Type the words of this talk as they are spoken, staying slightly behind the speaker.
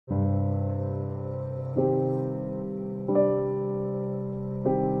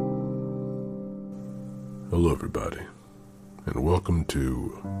Hello everybody, and welcome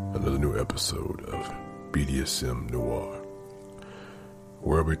to another new episode of BDSM Noir,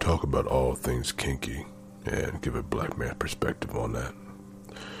 where we talk about all things kinky and give a black man perspective on that.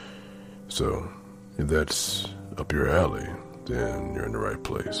 So, if that's up your alley, then you're in the right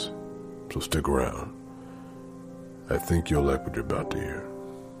place. So stick around. I think you'll like what you're about to hear.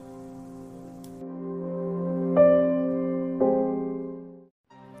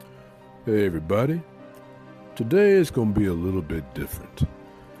 Hey everybody. Today is going to be a little bit different.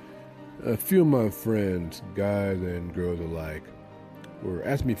 A few of my friends, guys and girls alike, were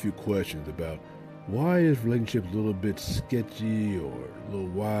asking me a few questions about why is relationships a little bit sketchy or a little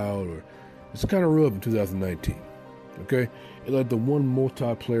wild, or it's kind of rough in 2019. Okay? It's like the one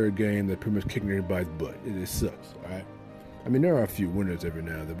multiplayer game that pretty much kicking everybody's butt. It sucks, alright? I mean, there are a few winners every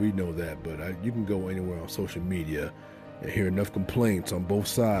now and then, we know that, but you can go anywhere on social media and hear enough complaints on both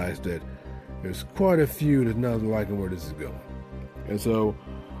sides that there's quite a few that's not liking where this is going. And so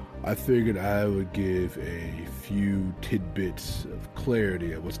I figured I would give a few tidbits of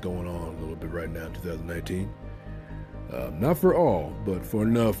clarity of what's going on a little bit right now in 2019. Not for all, but for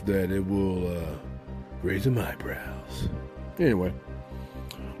enough that it will raise some eyebrows. Anyway,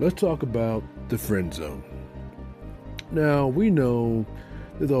 let's talk about the friend zone. Now, we know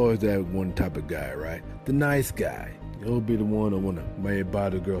there's always that one type of guy, right? The nice guy. He'll be the one that may buy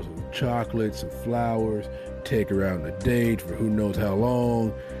the girl some chocolates and flowers, take her out on a date for who knows how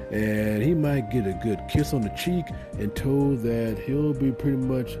long, and he might get a good kiss on the cheek and told that he'll be pretty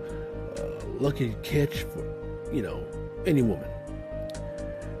much lucky catch for, any woman.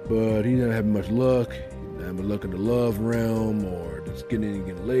 But he's not having much luck. He's not having luck in the love realm, or just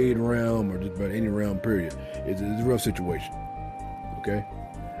getting laid realm, or just about any realm, period. It's a rough situation. Okay?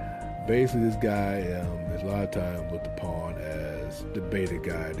 Basically, this guy is a lot of times looked upon as the beta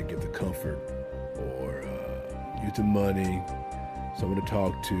guy to give the comfort, or use the money, someone to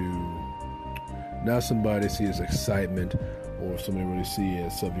talk to, not somebody to see as excitement, or somebody really see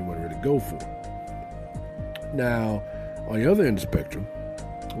as something you want to really go for. Now, on the other end of the spectrum,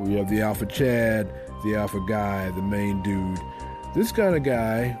 we have the alpha Chad, the alpha guy, the main dude. This kind of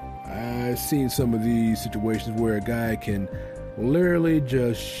guy, I've seen some of these situations where a guy can literally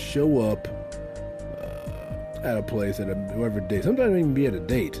just show up at a place at whatever date. Sometimes even be at a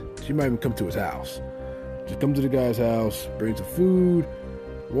date. She might even come to his house. Just come to the guy's house, bring some food,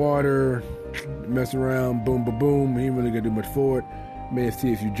 water, mess around, boom, boom, boom. He ain't really gonna do much for it. May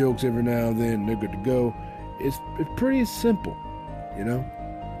see a few jokes every now and then, and they're good to go. It's pretty simple,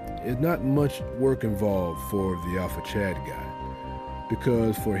 It's not much work involved for the alpha Chad guy.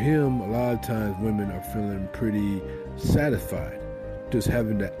 Because for him, a lot of times women are feeling pretty satisfied just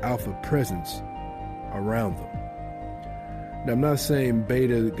having the alpha presence around them. Now, I'm not saying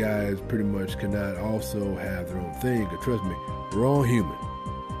beta guys pretty much cannot also have their own thing, because trust me, we're all human.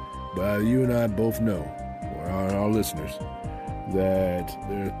 But you and I both know, or our listeners, that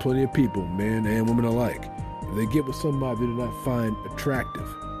there's plenty of people, men and women alike, if they get with somebody they do not find attractive,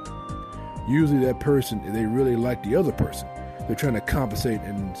 usually that person, they really like the other person. They're trying to compensate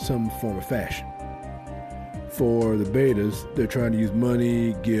in some form of fashion. For the betas, they're trying to use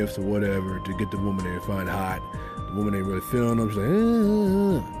money, gifts, or whatever to get the woman they find hot. The woman ain't really feeling them. She's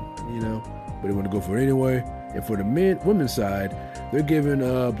like, but they want to go for it anyway. And for the women's side, they're giving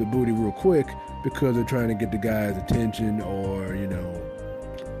up the booty real quick because they're trying to get the guy's attention, or,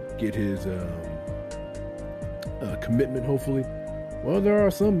 get his commitment, hopefully. Well, there are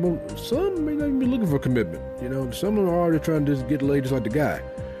some may not even be looking for commitment. Some of them are just trying to just get laid just like the guy.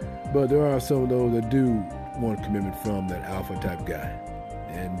 But there are some of those that do want commitment from that alpha type guy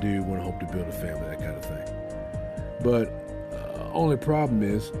and do want to hope to build a family, that kind of thing. But only problem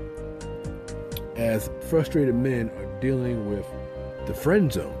is, as frustrated men are dealing with the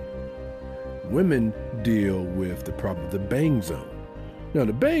friend zone, women deal with the problem of the bang zone. Now,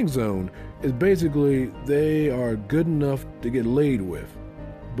 the bang zone is basically they are good enough to get laid with,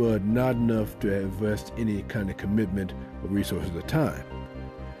 but not enough to invest any kind of commitment or resources or time.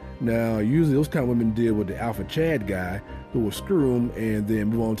 Now, usually those kind of women deal with the alpha Chad guy who will screw them and then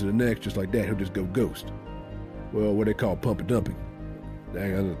move on to the next just like that. He'll just go ghost. Well, what they call pump and dumping. That's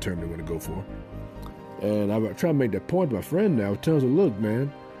another term they want to go for. And I'm trying to make that point to my friend now. I was telling him, look,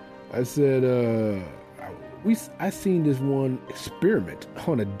 man, I said, I seen this one experiment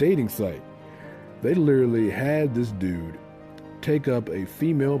on a dating site. They literally had this dude take up a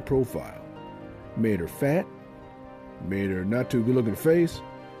female profile, made her fat, made her not too good looking face,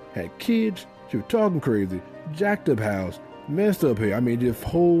 had kids, she was talking crazy, jacked up house, messed up hair. I mean, just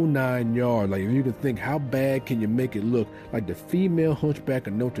whole 9 yards. Like, if you can think, how bad can you make it look? Like the female hunchback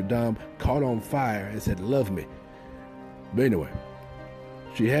of Notre Dame caught on fire and said, "Love me." But anyway,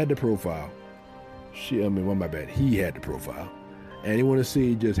 she had the profile. My bad. He had the profile. And he wanted to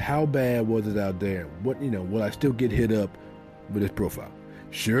see just how bad was it out there. Will I still get hit up with this profile?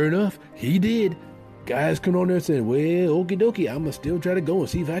 Sure enough, he did. Guys come on there saying, "Well, okie dokie, I'm going to still try to go and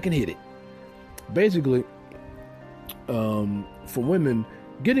see if I can hit it." Basically, for women,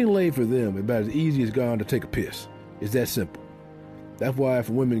 getting laid for them is about as easy as going to take a piss. It's that simple. That's why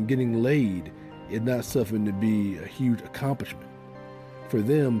for women, getting laid is not something to be a huge accomplishment. For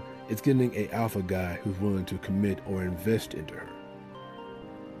them, it's getting an alpha guy who's willing to commit or invest into her.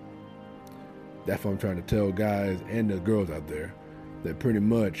 That's what I'm trying to tell guys and the girls out there, that pretty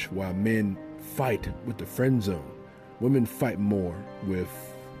much while men fight with the friend zone, women fight more with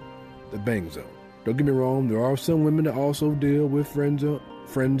the bang zone. Don't get me wrong, there are some women that also deal with friend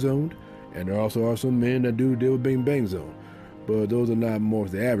zoned, and there also are some men that do deal with bang zone. But those are not more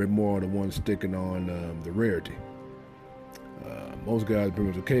of the average, more the ones sticking on the rarity. Most guys are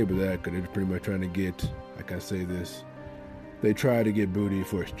pretty much okay with that because they're pretty much trying to get, like I say this, they try to get booty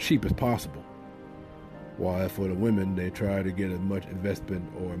for as cheap as possible. While for the women, they try to get as much investment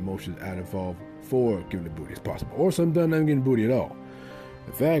or emotions out involved for giving the booty as possible. Or sometimes not getting booty at all.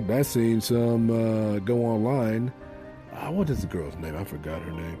 In fact, I've seen some go online. What is the girl's name? I forgot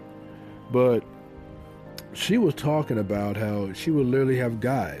her name. But she was talking about how she would literally have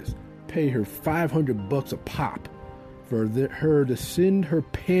guys pay her $500 a pop for her to send her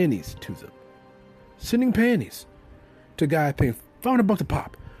panties to them. Sending panties to guys paying $500 a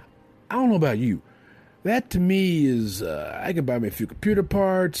pop. I don't know about you. That to me is, I can buy me a few computer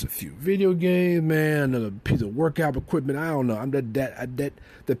parts, a few video games, man, another piece of workout equipment. I don't know.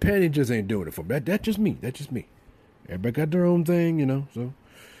 The panty just ain't doing it for me. That's just me. Everybody got their own thing, so.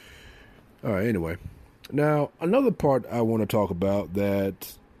 All right, anyway. Now, another part I want to talk about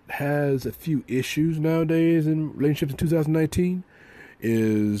that has a few issues nowadays in relationships in 2019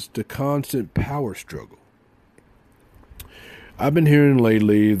 is the constant power struggle. I've been hearing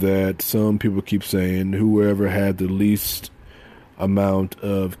lately that some people keep saying whoever had the least amount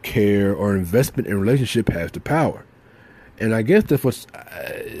of care or investment in a relationship has the power. And I guess that's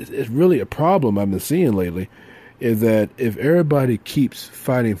it's really a problem I've been seeing lately, is that if everybody keeps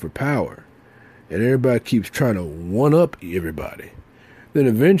fighting for power and everybody keeps trying to one-up everybody, then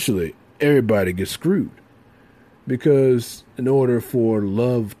eventually everybody gets screwed. Because in order for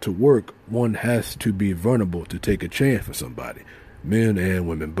love to work, one has to be vulnerable to take a chance for somebody, men and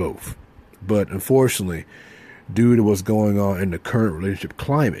women both. But unfortunately, due to what's going on in the current relationship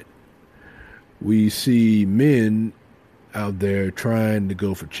climate, we see men out there trying to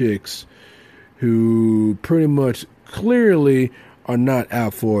go for chicks who pretty much clearly are not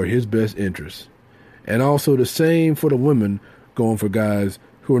out for his best interest. And also the same for the women going for guys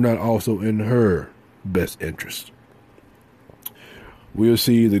who are not also in her best interest. We'll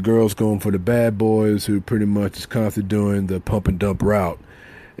see the girls going for the bad boys who pretty much is constantly doing the pump and dump route.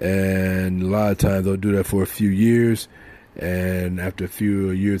 And a lot of times they'll do that for a few years. And after a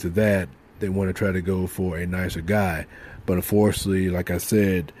few years of that, they want to try to go for a nicer guy. But unfortunately, like I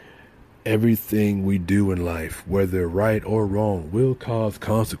said, everything we do in life, whether right or wrong, will cause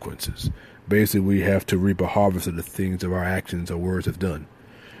consequences. Basically, we have to reap a harvest of the things that our actions or words have done.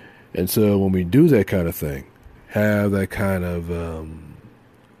 And so when we do that kind of thing, have that kind of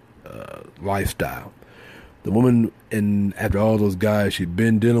lifestyle, the woman, and after all those guys she's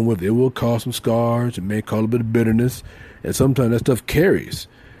been dealing with, it will cause some scars. It may cause a bit of bitterness. And sometimes that stuff carries.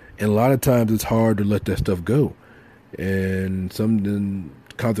 And a lot of times it's hard to let that stuff go. And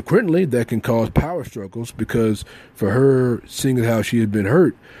consequently, that can cause power struggles, because for her, seeing how she had been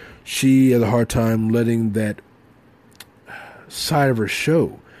hurt, she has a hard time letting that side of her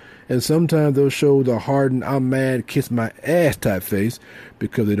show. And sometimes they'll show the hardened, I'm mad, kiss my ass type face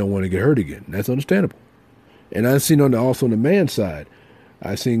because they don't want to get hurt again. That's understandable. And I've seen also on the man side,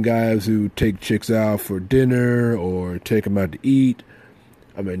 I've seen guys who take chicks out for dinner or take them out to eat.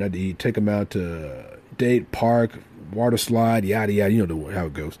 Not to eat, take them out to date, park, water slide, yada, yada, you know how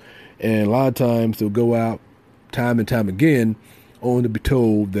it goes. And a lot of times they'll go out time and time again only to be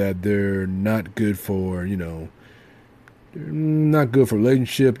told that they're not good for, not good for a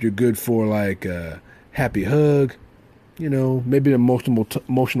relationship. You're good for like a happy hug, maybe an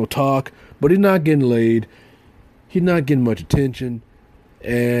emotional talk, but he's not getting laid. He's not getting much attention,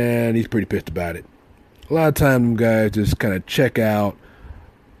 and he's pretty pissed about it. A lot of times, guys just kind of check out,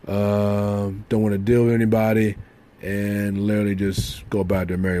 don't want to deal with anybody, and literally just go about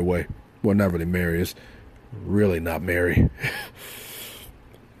their merry way. Well, not really merry. really not marry.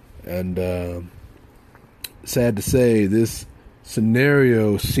 And sad to say, this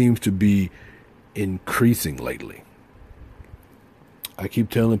scenario seems to be increasing lately. I keep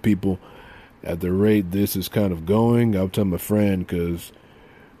telling people at the rate this is kind of going, I'll tell my friend, because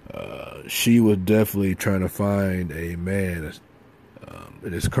she was definitely trying to find a man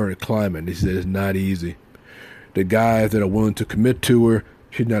in this current climate. And he said it's not easy. The guys that are willing to commit to her,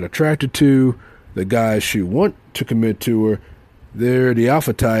 she's not attracted to. The guys she want to commit to her, they're the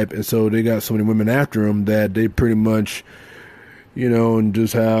alpha type, and so they got so many women after them that they pretty much, and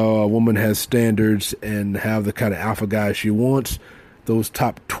just how a woman has standards and have the kind of alpha guy she wants, those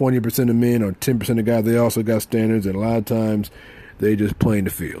top 20% of men or 10% of guys, they also got standards, and a lot of times they just playing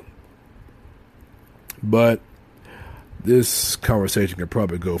the field. But this conversation could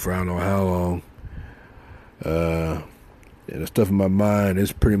probably go for I don't know how long. And the stuff in my mind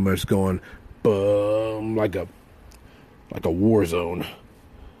is pretty much going boom, like a war zone.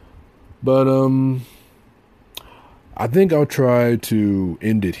 But I think I'll try to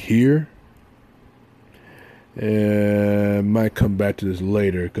end it here. And might come back to this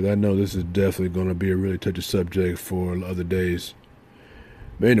later, because I know this is definitely going to be a really touchy subject for other days.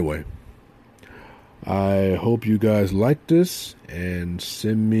 But anyway, I hope you guys like this and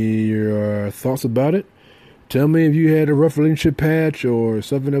send me your thoughts about it. Tell me if you had a rough relationship patch or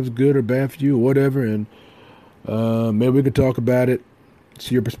something that was good or bad for you or whatever, and maybe we could talk about it,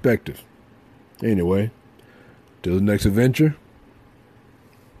 see your perspective. Anyway, till the next adventure,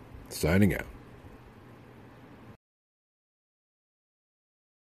 signing out.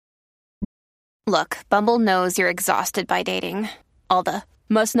 Look, Bumble knows you're exhausted by dating. All the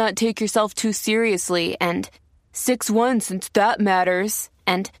must not take yourself too seriously and 6'1" since that matters.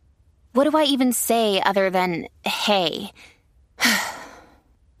 And what do I even say other than, hey?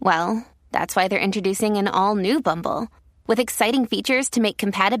 Well, that's why they're introducing an all-new Bumble with exciting features to make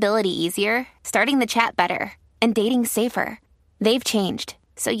compatibility easier, starting the chat better, and dating safer. They've changed,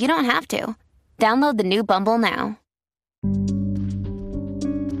 so you don't have to. Download the new Bumble now.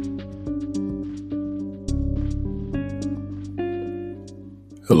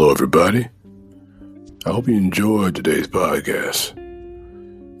 Hello, everybody. I hope you enjoyed today's podcast.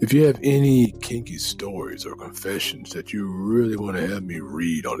 If you have any kinky stories or confessions that you really want to have me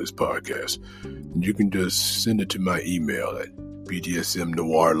read on this podcast, you can just send it to my email at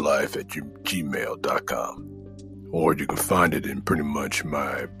bdsmnoirlife@gmail.com. Or you can find it in pretty much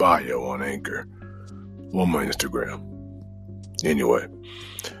my bio on Anchor or my Instagram. Anyway,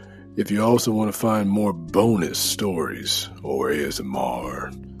 if you also want to find more bonus stories or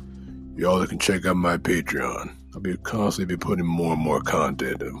ASMR, you also can check out my Patreon. I'll be constantly putting more and more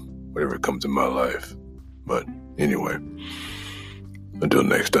content of whatever comes in my life. But anyway, until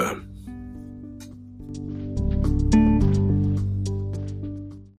next time.